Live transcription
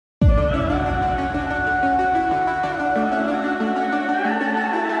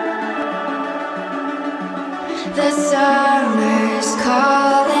summer's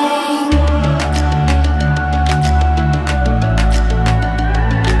calling.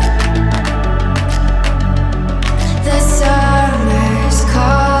 The summer's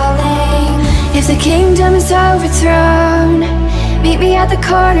calling. If the kingdom is overthrown, meet me at the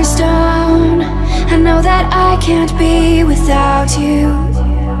cornerstone. I know that I can't be without you.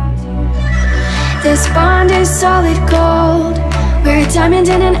 This bond is solid gold. We're a diamond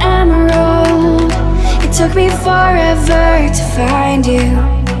and an emerald. It took me forever to find you.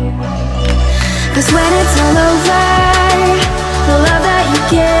 'Cause when it's all over, the love that you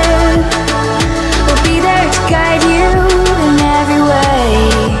give will be there to guide you in every way.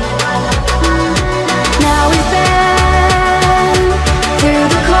 Now we've been through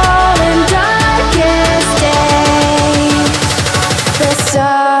the cold and darkest days. The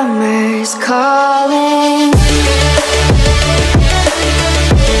summer's calling.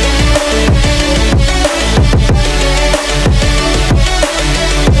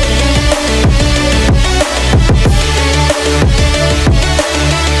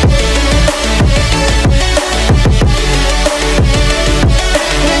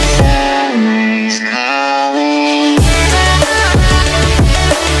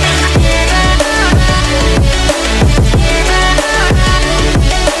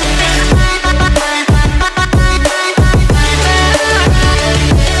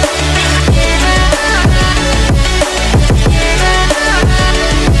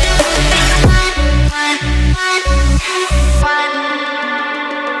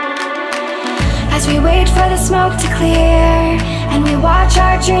 As we wait for the smoke to clear and we watch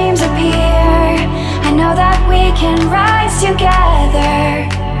our dreams appear, I know that we can rise together.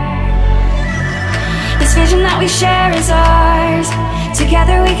 This vision that we share is ours.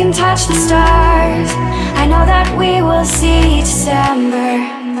 Together we can touch the stars. I know that we will see December.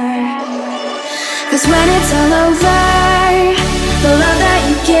 'Cause when it's all over, the love that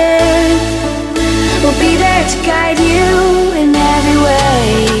you give will be there to guide you in every way.